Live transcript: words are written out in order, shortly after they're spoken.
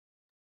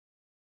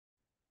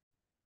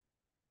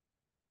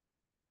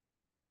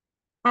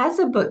As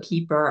a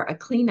bookkeeper, a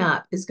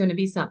cleanup is going to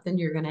be something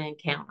you're going to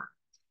encounter.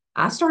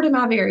 I started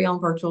my very own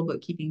virtual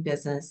bookkeeping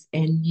business,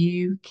 and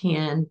you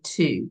can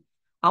too.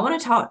 I want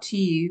to talk to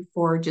you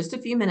for just a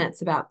few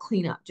minutes about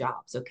cleanup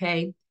jobs,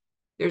 okay?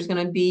 There's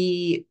going to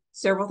be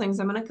several things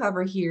I'm going to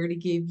cover here to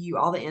give you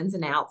all the ins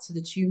and outs so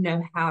that you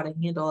know how to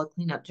handle a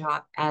cleanup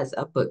job as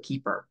a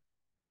bookkeeper.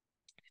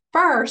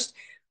 First,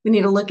 we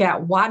need to look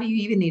at why do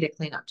you even need a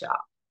cleanup job?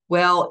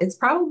 Well, it's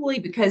probably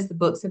because the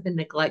books have been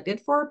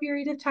neglected for a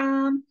period of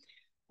time,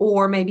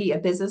 or maybe a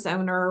business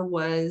owner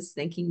was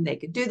thinking they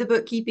could do the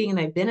bookkeeping and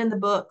they've been in the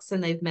books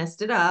and they've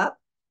messed it up.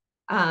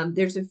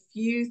 There's a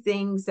few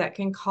things that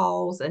can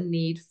cause a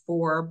need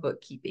for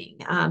bookkeeping.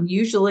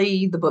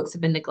 Usually the books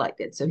have been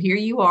neglected. So here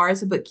you are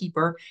as a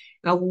bookkeeper.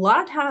 And a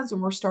lot of times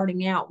when we're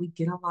starting out, we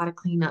get a lot of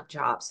cleanup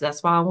jobs. So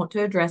that's why I want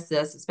to address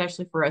this,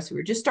 especially for us who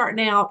are just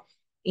starting out.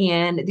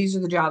 And these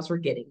are the jobs we're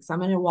getting. So I'm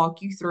going to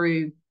walk you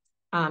through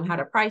how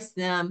to price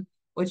them,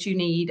 what you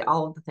need,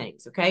 all of the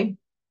things. Okay.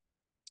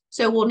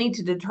 So we'll need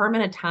to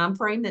determine a time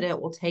frame that it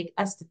will take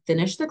us to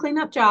finish the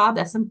cleanup job.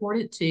 That's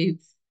important too.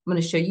 I'm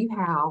going to show you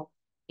how.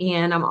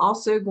 And I'm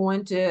also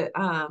going to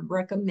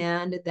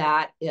recommend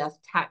that if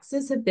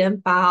taxes have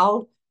been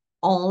filed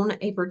on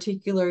a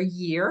particular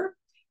year,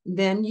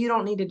 then you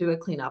don't need to do a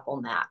cleanup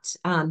on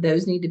that.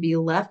 Those need to be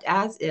left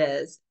as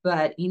is,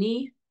 but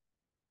any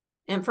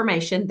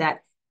information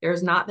that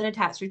there's not been a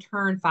tax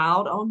return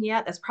filed on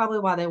yet, that's probably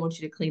why they want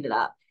you to clean it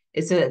up,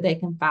 is so that they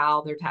can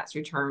file their tax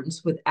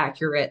returns with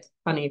accurate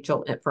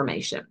financial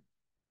information.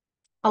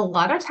 A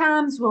lot of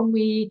times when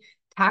we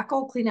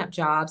tackle cleanup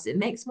jobs, it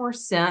makes more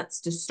sense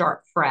to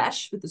start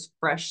fresh with this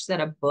fresh set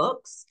of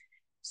books.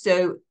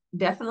 So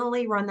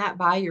definitely run that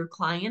by your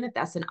client if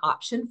that's an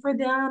option for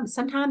them.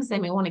 Sometimes they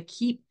may want to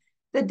keep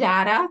the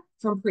data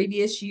from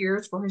previous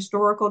years for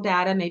historical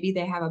data. Maybe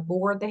they have a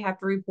board they have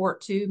to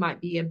report to, might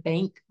be a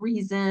bank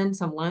reason,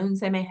 some loans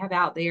they may have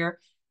out there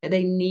that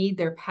they need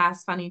their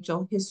past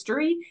financial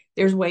history.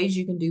 There's ways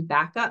you can do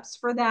backups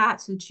for that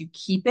so that you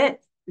keep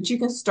it, but you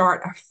can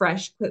start a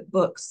fresh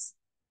QuickBooks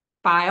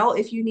file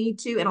if you need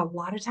to. And a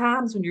lot of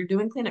times when you're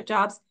doing cleanup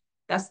jobs,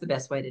 that's the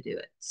best way to do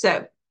it.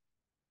 So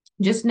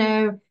just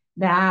know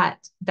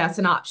that that's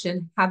an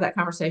option. Have that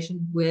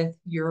conversation with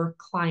your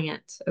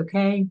client.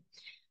 Okay.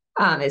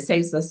 It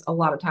saves us a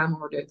lot of time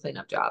when we're doing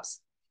cleanup jobs.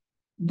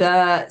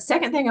 The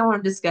second thing I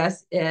want to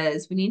discuss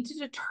is we need to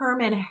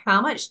determine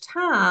how much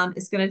time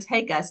it's going to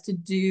take us to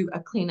do a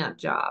cleanup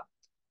job.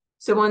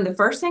 So one of the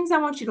first things I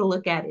want you to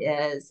look at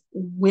is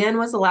when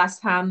was the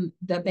last time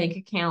the bank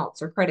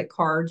accounts or credit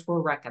cards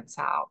were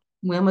reconciled?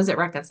 When was it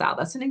reconciled?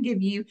 That's going to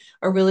give you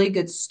a really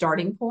good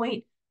starting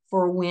point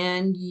for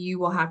when you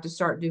will have to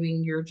start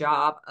doing your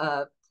job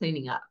of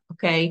cleaning up.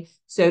 Okay.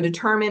 So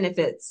determine if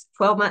it's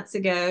 12 months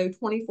ago,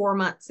 24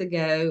 months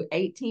ago,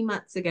 18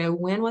 months ago,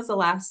 when was the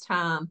last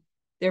time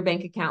their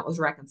bank account was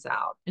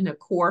reconciled? And of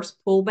course,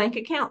 pull bank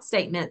account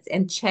statements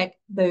and check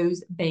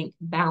those bank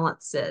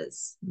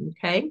balances.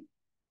 Okay.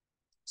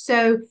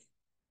 So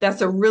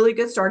that's a really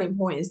good starting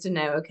point, is to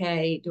know,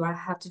 okay, do I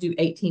have to do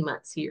 18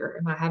 months here?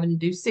 Am I having to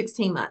do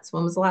 16 months?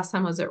 When was the last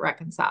time was it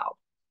reconciled?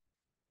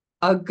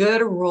 A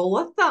good rule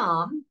of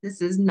thumb,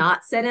 this is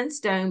not set in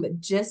stone,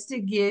 but just to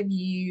give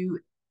you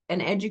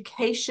an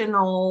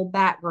educational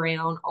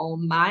background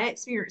on my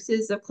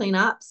experiences of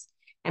cleanups,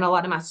 and a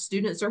lot of my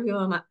students are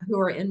who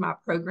are in my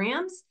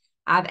programs,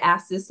 I've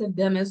asked this of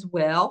them as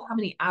well, how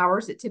many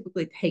hours it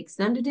typically takes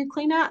them to do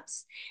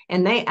cleanups.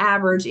 And they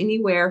average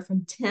anywhere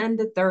from 10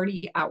 to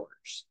 30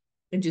 hours.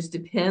 It just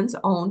depends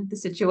on the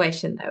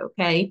situation though,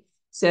 okay?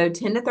 So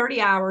 10 to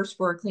 30 hours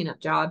for a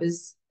cleanup job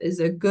is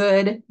a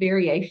good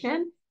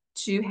variation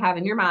to have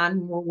in your mind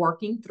when we're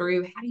working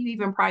through how do you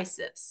even price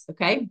this,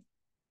 okay?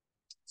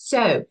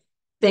 So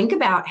think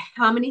about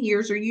how many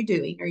years are you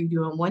doing? Are you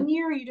doing 1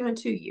 year? Or are you doing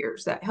 2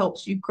 years? That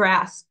helps you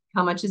grasp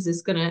how much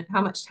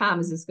time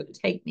is this gonna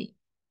take me?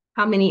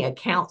 How many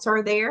accounts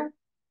are there?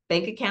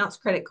 Bank accounts,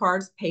 credit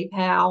cards,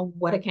 PayPal,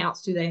 what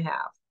accounts do they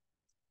have?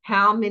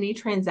 How many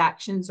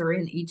transactions are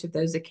in each of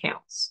those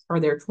accounts?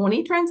 Are there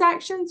 20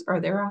 transactions? Or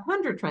are there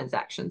 100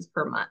 transactions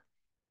per month?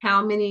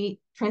 How many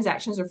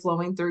transactions are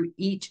flowing through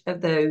each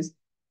of those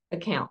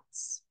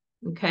accounts?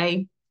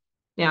 Okay.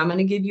 Now I'm going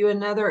to give you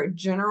another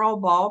general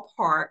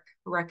ballpark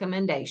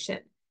recommendation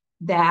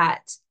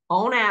that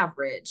on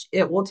average,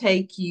 it will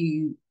take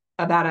you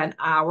about an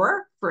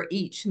hour for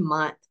each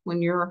month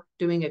when you're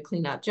doing a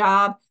cleanup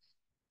job.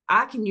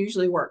 I can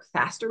usually work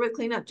faster with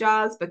cleanup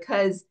jobs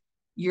because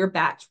you're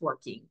batch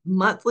working.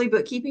 Monthly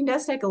bookkeeping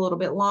does take a little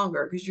bit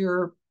longer because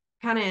you're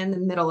kind of in the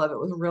middle of it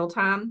with real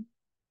time.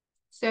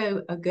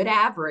 So a good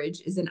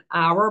average is an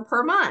hour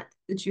per month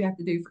that you have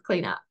to do for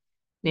cleanup.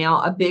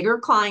 Now, a bigger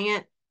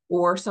client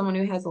or someone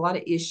who has a lot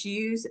of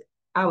issues,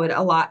 I would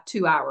allot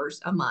 2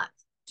 hours a month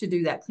to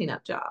do that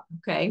cleanup job.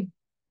 Okay.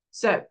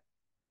 So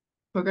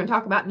we're going to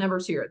talk about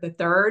numbers here. The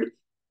third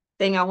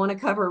thing I want to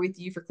cover with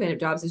you for cleanup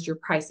jobs is your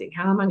pricing.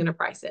 How am I going to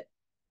price it?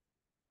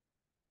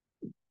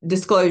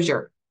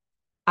 Disclosure.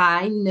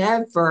 I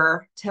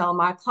never tell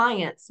my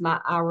clients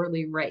my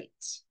hourly rate.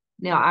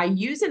 Now, I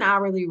use an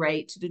hourly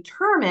rate to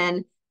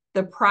determine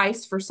the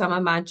price for some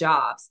of my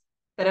jobs,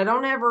 but I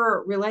don't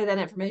ever relay that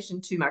information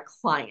to my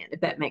client,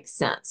 if that makes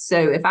sense.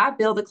 So if I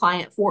bill the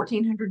client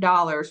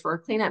 $1,400 for a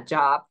cleanup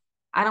job,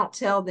 I don't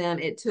tell them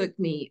it took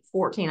me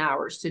 14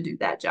 hours to do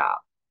that job.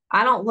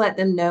 I don't let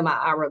them know my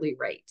hourly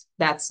rate.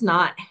 That's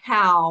not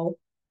how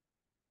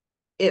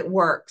it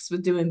works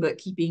with doing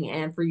bookkeeping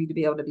and for you to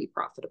be able to be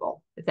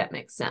profitable, if that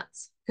makes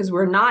sense. Because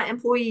we're not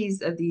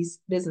employees of these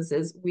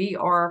businesses. We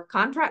are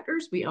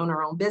contractors. We own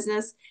our own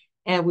business,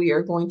 and we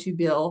are going to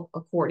bill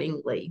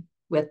accordingly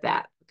with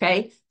that.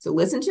 Okay. So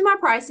listen to my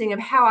pricing of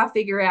how I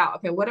figure out,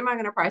 okay, what am I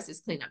going to price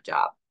this cleanup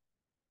job?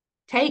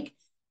 Take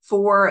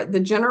for the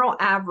general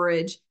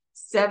average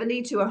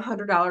 $70 to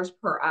 $100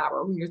 per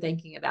hour when you're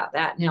thinking about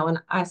that. Now, and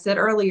I said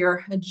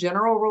earlier, a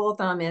general rule of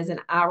thumb is an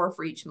hour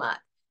for each month.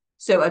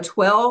 So a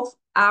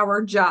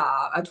 12-hour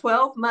job, a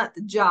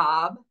 12-month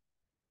job,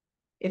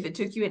 if it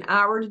took you an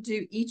hour to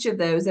do each of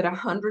those at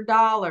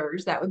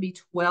 $100, that would be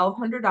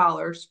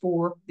 $1,200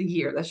 for the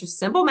year. That's just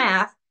simple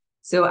math.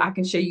 So I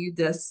can show you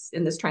this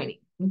in this training.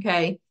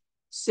 Okay.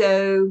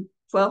 So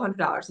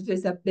 $1,200. If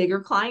it's a bigger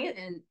client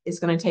and it's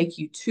going to take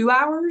you 2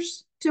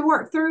 hours to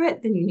work through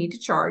it, then you need to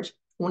charge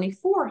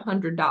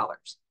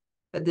 $2,400.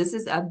 But this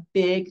is a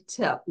big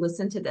tip.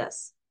 Listen to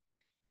this.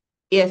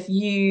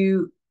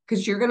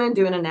 Because you're going to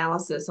do an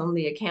analysis on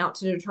the account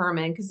to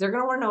determine, because they're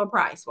going to want to know a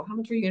price. Well, how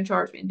much are you going to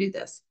charge me and do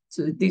this?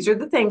 So these are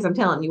the things I'm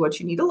telling you, what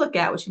you need to look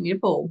at, what you need to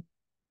pull.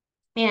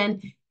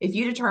 And if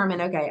you determine,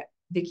 okay,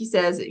 Vicki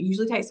says it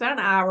usually takes about an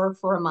hour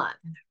for a month.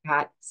 I've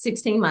got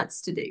 16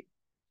 months to do.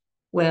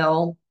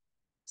 Well,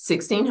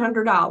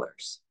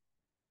 $1,600,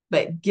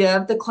 but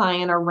give the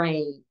client a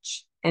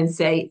range and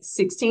say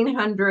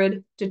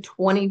 1,600 to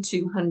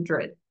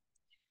 2,200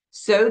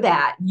 so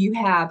that you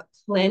have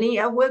plenty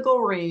of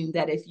wiggle room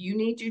that if you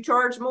need to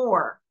charge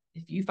more,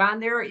 if you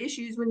find there are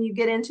issues when you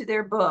get into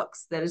their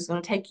books that is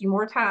going to take you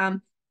more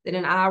time than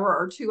an hour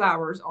or 2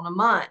 hours on a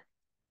month,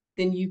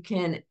 then you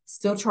can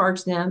still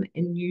charge them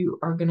and you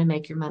are going to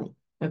make your money.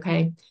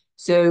 Okay.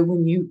 So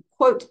when you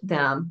quote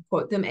them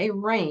a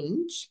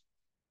range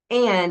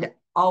and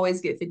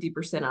always get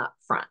 50% up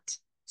front.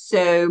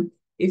 So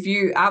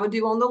I would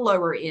do on the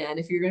lower end,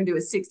 if you're going to do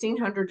a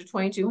 $1,600 to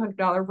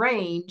 $2,200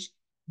 range,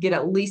 get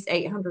at least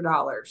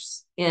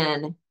 $800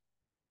 in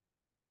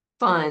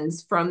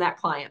funds from that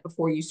client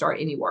before you start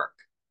any work.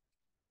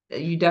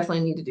 You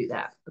definitely need to do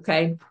that.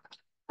 Okay.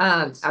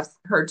 I've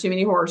heard too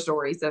many horror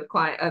stories of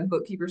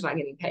bookkeepers not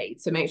getting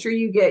paid. So make sure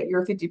you get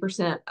your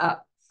 50%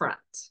 up front.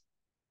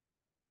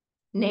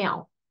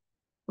 Now,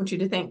 I want you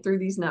to think through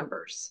these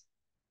numbers.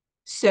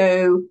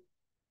 So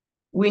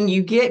when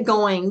you get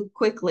going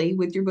quickly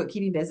with your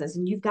bookkeeping business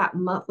and you've got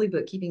monthly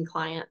bookkeeping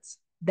clients,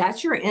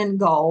 that's your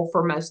end goal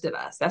for most of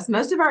us. That's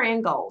most of our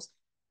end goals.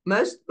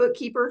 Most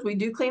bookkeepers, we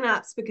do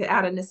cleanups because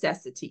out of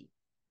necessity.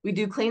 We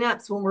do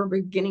cleanups when we're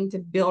beginning to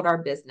build our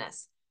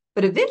business.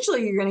 But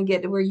eventually you're going to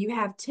get to where you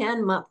have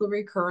 10 monthly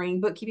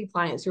recurring bookkeeping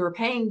clients who are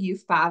paying you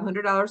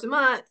 $500 a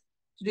month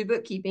to do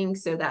bookkeeping.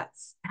 So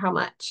that's how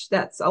much?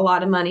 That's a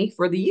lot of money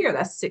for the year.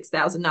 That's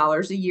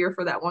 $6,000 a year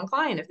for that one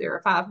client if they're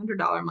a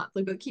 $500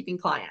 monthly bookkeeping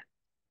client.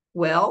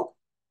 Well,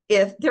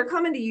 if they're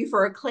coming to you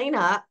for a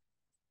cleanup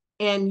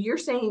and you're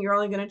saying you're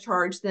only going to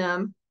charge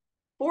them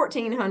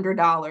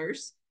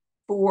 $1,400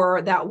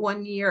 for that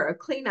 1 year of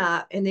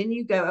cleanup, and then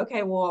you go,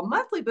 okay, well,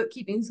 monthly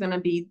bookkeeping is going to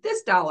be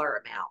this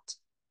dollar amount.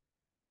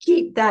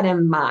 Keep that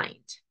in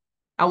mind.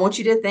 I want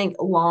you to think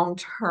long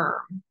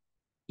term.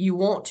 You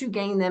want to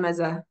gain them as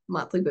a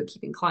monthly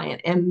bookkeeping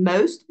client. And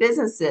most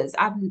businesses,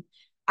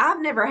 I've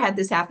never had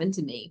this happen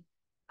to me.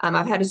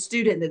 I've had a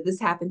student that this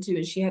happened to,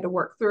 and she had to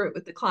work through it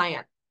with the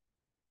client.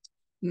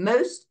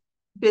 Most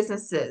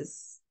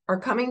businesses are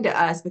coming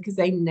to us because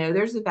they know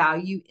there's a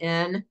value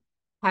in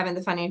having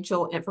the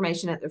financial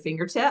information at their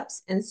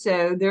fingertips. And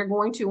so they're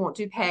going to want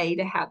to pay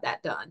to have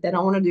that done. They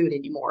don't want to do it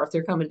anymore if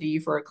they're coming to you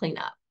for a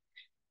cleanup.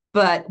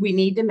 But we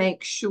need to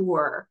make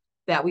sure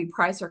that we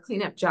price our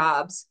cleanup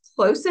jobs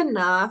close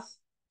enough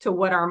to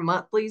what our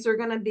monthlies are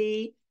going to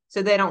be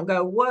so they don't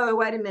go, whoa,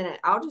 wait a minute,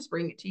 I'll just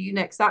bring it to you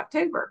next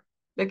October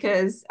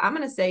because I'm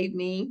going to save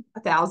me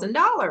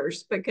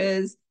 $1,000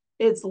 because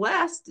it's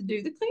less to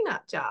do the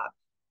cleanup job.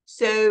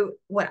 So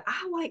what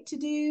I like to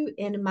do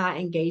in my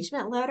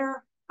engagement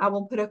letter, I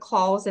will put a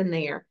clause in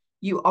there.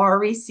 You are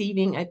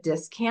receiving a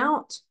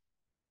discount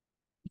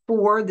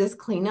for this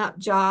cleanup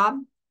job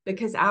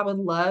because I would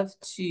love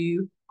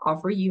to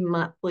offer you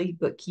monthly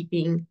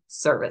bookkeeping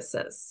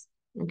services.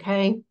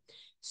 Okay.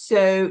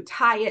 So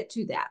tie it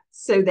to that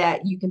so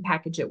that you can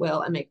package it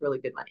well and make really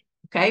good money.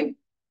 Okay.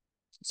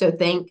 So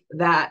think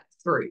that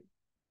through.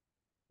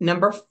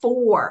 Number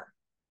 4,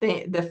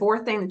 the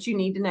fourth thing that you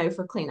need to know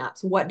for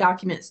cleanups, what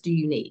documents do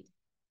you need?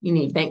 You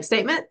need bank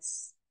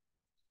statements.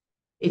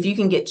 If you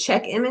can get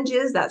check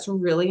images, that's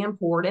really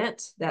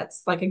important.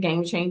 That's like a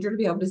game changer to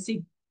be able to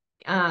see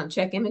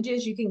check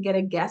images. You can get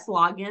a guest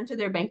login to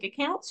their bank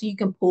account so you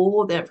can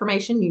pull the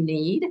information you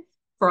need.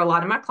 For a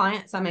lot of my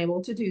clients, I'm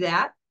able to do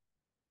that.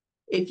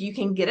 If you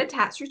can get a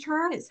tax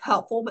return, it's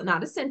helpful but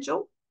not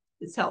essential.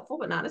 It's helpful,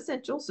 but not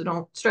essential. So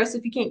don't stress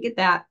if you can't get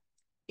that.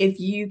 If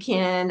you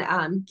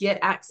can get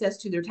access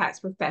to their tax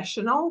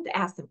professional to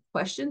ask them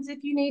questions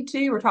if you need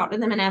to, or talk to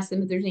them and ask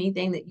them if there's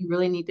anything that you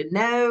really need to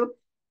know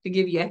to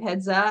give you a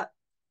heads up.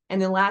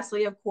 And then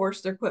lastly, of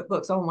course, their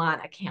QuickBooks Online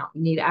account.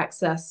 You need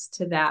access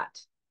to that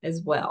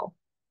as well.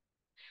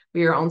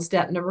 We are on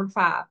step number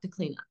 5 to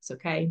cleanups,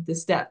 okay? The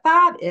step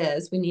 5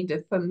 is we need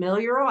to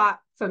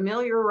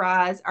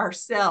familiarize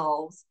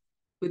ourselves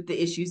with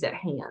the issues at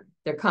hand.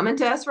 They're coming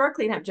to us for a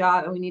cleanup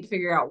job, and we need to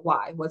figure out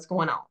why, what's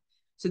going on.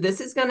 So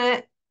this is going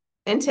to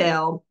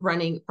entail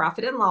running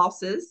profit and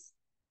losses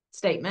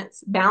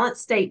statements,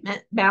 balance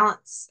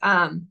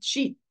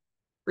sheet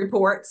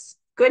reports.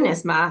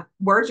 Goodness, my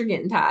words are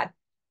getting tied.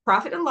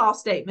 Profit and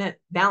loss statement,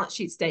 balance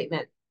sheet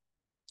statement.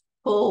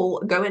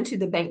 Go into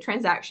the bank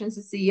transactions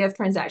to see if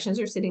transactions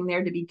are sitting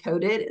there to be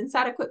coded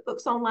inside of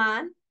QuickBooks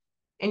Online.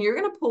 And you're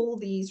going to pull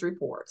these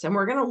reports, and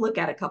we're going to look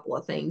at a couple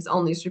of things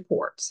on these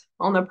reports.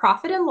 On the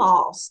profit and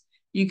loss,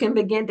 you can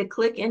begin to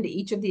click into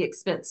each of the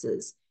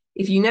expenses.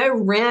 If you know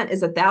rent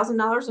is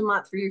 $1,000 a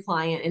month for your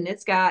client and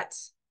it's got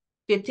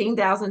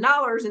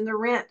 $15,000 in the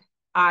rent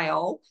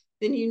aisle,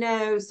 then you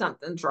know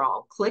something's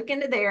wrong. Click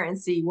into there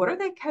and see, what are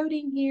they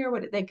coding here?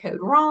 What did they code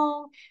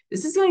wrong?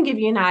 This is going to give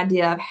you an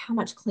idea of how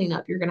much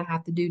cleanup you're going to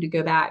have to do to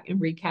go back and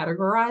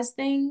recategorize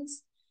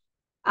things.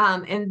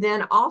 And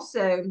then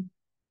also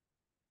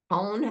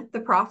on the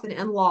profit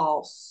and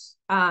loss,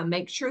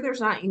 make sure there's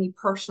not any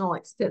personal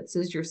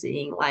expenses you're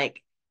seeing,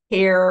 like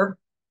hair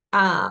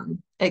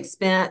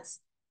expense,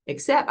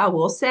 except I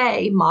will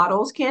say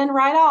models can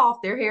write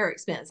off their hair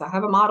expense. I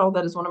have a model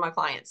that is one of my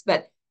clients,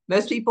 but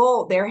most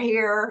people, their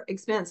hair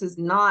expense is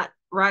not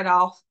write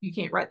off. You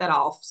can't write that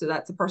off. So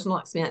that's a personal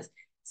expense.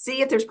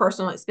 See if there's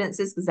personal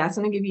expenses, because that's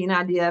going to give you an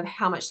idea of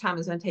how much time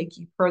it's going to take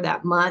you per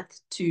that month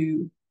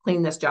to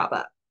clean this job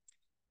up.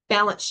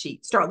 Balance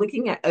sheet. Start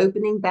looking at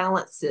opening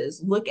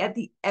balances. Look at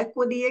the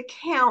equity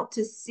account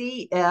to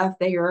see if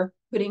they are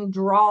putting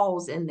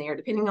draws in there,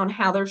 depending on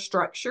how they're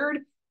structured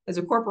as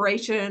a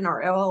corporation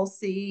or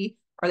LLC.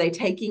 Are they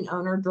taking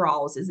owner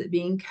draws? Is it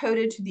being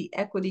coded to the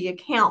equity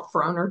account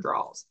for owner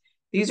draws?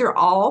 These are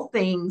all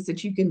things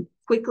that you can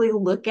quickly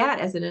look at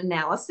as an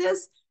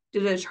analysis to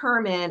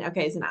determine,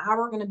 okay, is an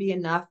hour going to be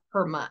enough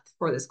per month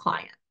for this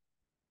client?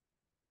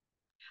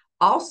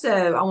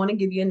 Also, I want to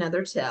give you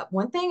another tip.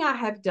 One thing I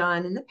have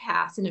done in the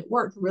past, and it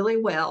worked really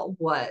well,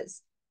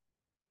 was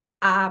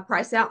I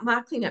price out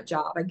my cleanup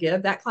job. I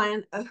give that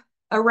client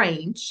a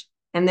range,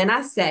 and then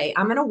I say,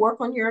 I'm going to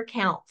work on your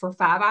account for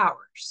 5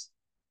 hours,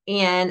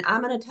 and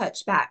I'm going to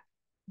touch back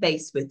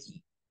base with you.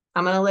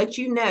 I'm going to let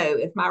you know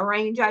if my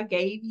range I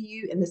gave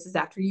you, and this is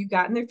after you've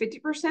gotten their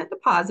 50%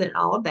 deposit and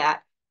all of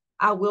that,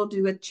 I will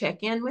do a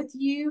check-in with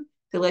you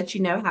to let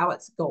you know how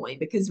it's going.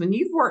 Because when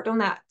you've worked on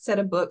that set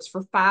of books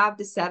for 5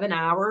 to 7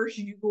 hours,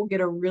 you will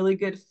get a really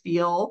good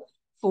feel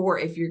for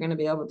if you're going to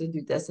be able to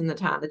do this in the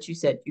time that you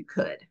said you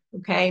could.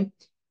 Okay.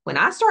 When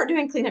I start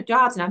doing cleanup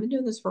jobs, and I've been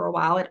doing this for a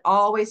while, it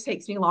always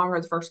takes me longer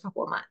the first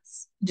couple of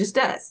months. It just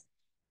does.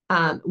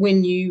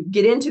 When you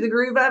get into the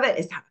groove of it,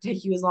 it's not going to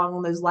take you as long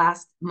on those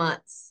last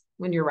months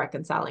when you're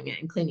reconciling it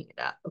and cleaning it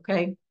up.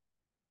 Okay.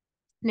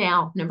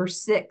 Now, number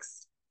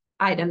 6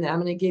 item that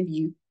I'm going to give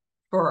you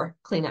for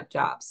cleanup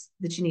jobs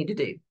that you need to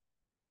do.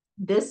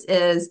 This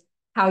is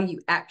how you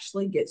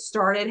actually get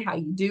started, how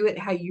you do it,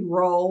 how you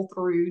roll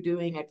through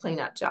doing a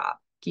cleanup job.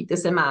 Keep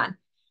this in mind.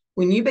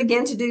 When you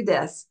begin to do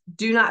this,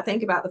 do not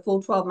think about the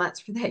full 12 months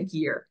for that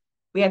year.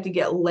 We have to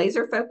get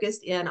laser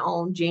focused in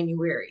on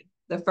January,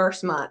 the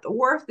first month,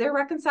 or if they're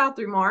reconciled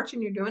through March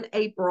and you're doing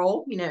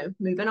April,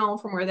 moving on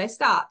from where they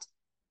stopped.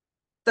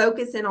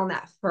 Focus in on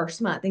that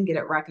first month and get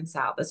it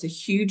reconciled. That's a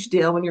huge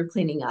deal when you're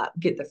cleaning up.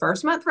 Get the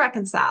first month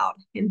reconciled.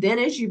 And then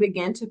as you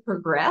begin to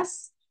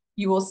progress,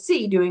 you will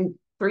see doing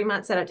 3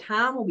 months at a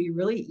time will be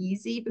really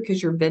easy,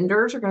 because your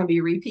vendors are going to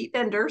be repeat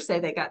vendors. Say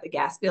they got the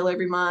gas bill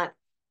every month,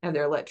 have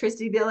their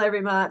electricity bill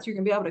every month. You're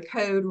going to be able to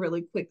code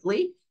really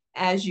quickly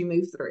as you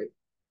move through.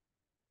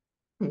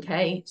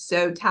 Okay,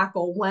 so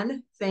tackle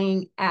one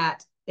thing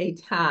at a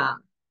time.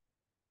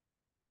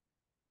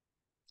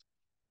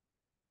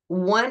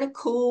 One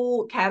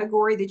cool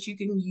category that you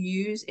can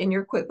use in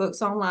your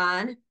QuickBooks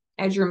Online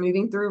as you're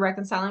moving through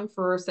reconciling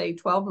for, say,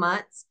 12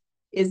 months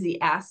is the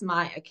Ask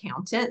My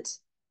Accountant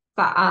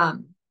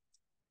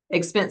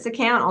expense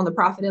account on the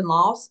profit and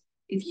loss.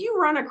 If you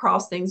run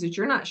across things that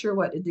you're not sure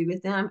what to do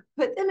with them,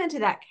 put them into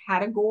that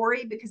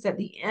category, because at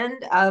the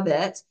end of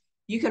it,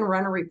 you can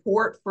run a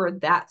report for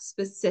that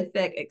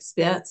specific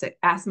expense.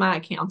 Ask My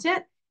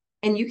Accountant.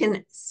 And you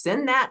can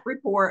send that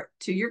report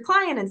to your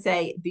client and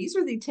say, these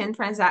are the 10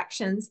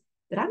 transactions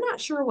that I'm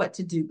not sure what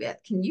to do with.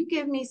 Can you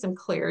give me some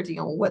clarity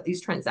on what these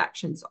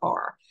transactions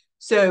are?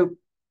 So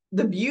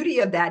the beauty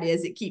of that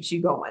is it keeps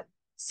you going.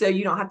 So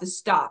you don't have to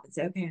stop and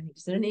say, okay, I need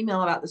to send an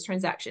email about this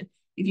transaction.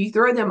 If you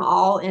throw them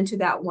all into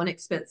that one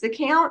expense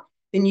account,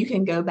 then you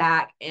can go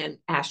back and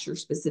ask your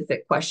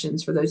specific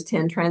questions for those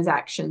 10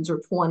 transactions or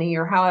 20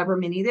 or however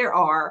many there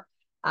are.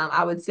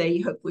 I would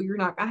say hopefully you're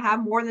not going to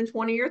have more than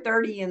 20 or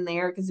 30 in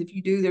there, because if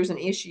you do, there's an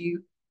issue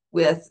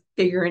with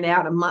figuring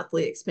out a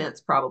monthly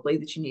expense probably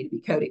that you need to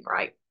be coding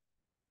right.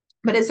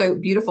 But it's a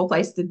beautiful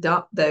place to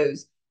dump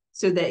those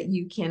so that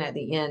you can at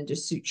the end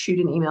just shoot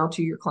an email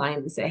to your client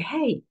and say,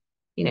 hey,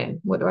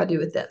 what do I do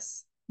with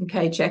this?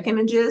 Okay, check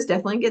images,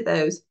 definitely get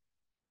those.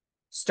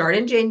 Start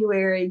in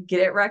January,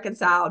 get it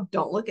reconciled.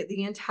 Don't look at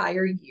the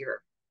entire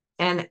year.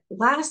 And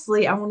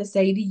lastly, I want to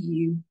say to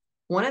you,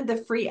 one of the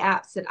free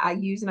apps that I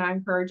use and I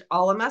encourage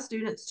all of my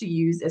students to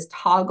use is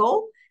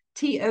Toggl,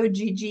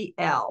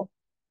 Toggl.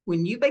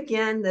 When you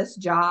begin this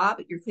job,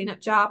 your cleanup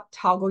job,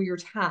 toggle your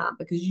time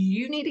because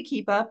you need to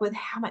keep up with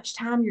how much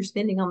time you're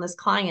spending on this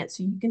client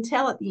so you can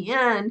tell at the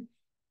end,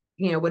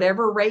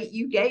 whatever rate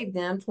you gave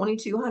them,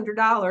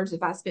 $2,200.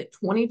 If I spent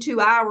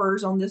 22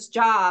 hours on this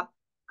job,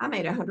 I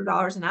made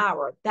 $100 an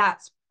hour.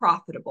 That's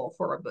profitable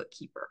for a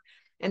bookkeeper.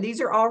 And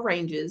these are all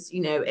ranges.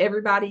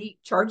 Everybody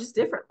charges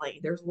differently.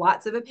 There's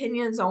lots of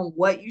opinions on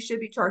what you should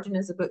be charging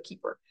as a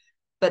bookkeeper.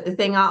 But the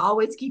thing I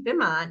always keep in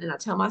mind, and I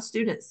tell my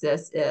students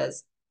this,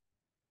 is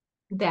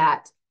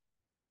that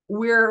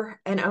we're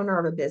an owner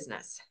of a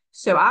business.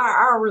 So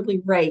our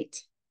hourly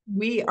rate,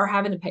 we are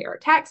having to pay our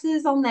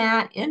taxes on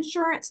that,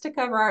 insurance to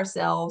cover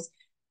ourselves.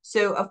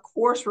 So of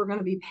course we're going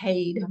to be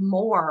paid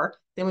more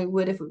than we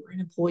would if we were an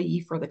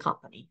employee for the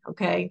company.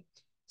 Okay.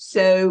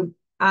 So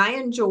I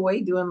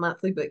enjoy doing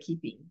monthly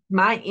bookkeeping.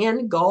 My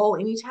end goal,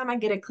 anytime I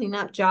get a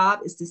cleanup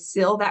job, is to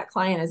seal that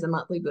client as a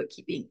monthly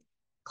bookkeeping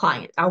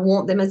client. I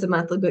want them as a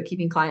monthly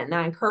bookkeeping client. And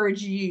I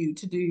encourage you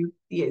to do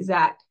the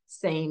exact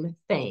same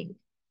thing.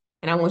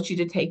 And I want you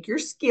to take your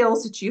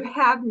skills that you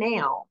have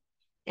now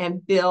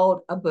and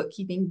build a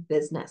bookkeeping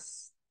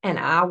business. And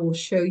I will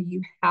show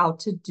you how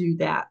to do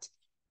that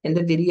in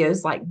the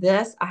videos like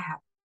this. I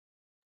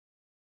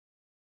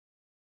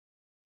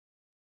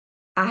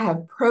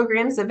have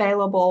programs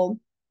available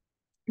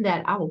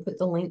that I will put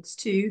the links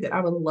to that I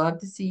would love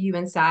to see you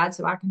inside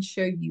so I can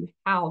show you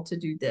how to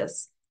do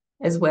this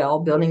as well,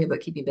 building a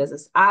bookkeeping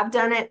business. I've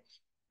done it.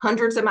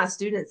 Hundreds of my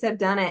students have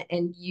done it,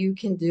 and you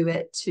can do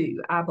it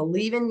too. I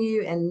believe in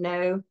you and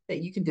know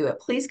that you can do it.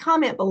 Please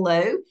comment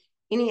below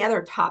any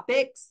other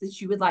topics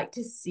that you would like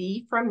to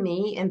see from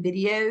me in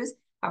videos.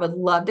 I would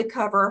love to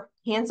cover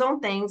hands-on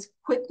things,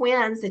 quick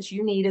wins that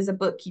you need as a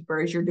bookkeeper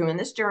as you're doing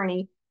this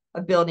journey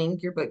of building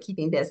your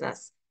bookkeeping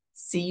business.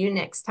 See you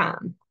next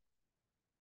time.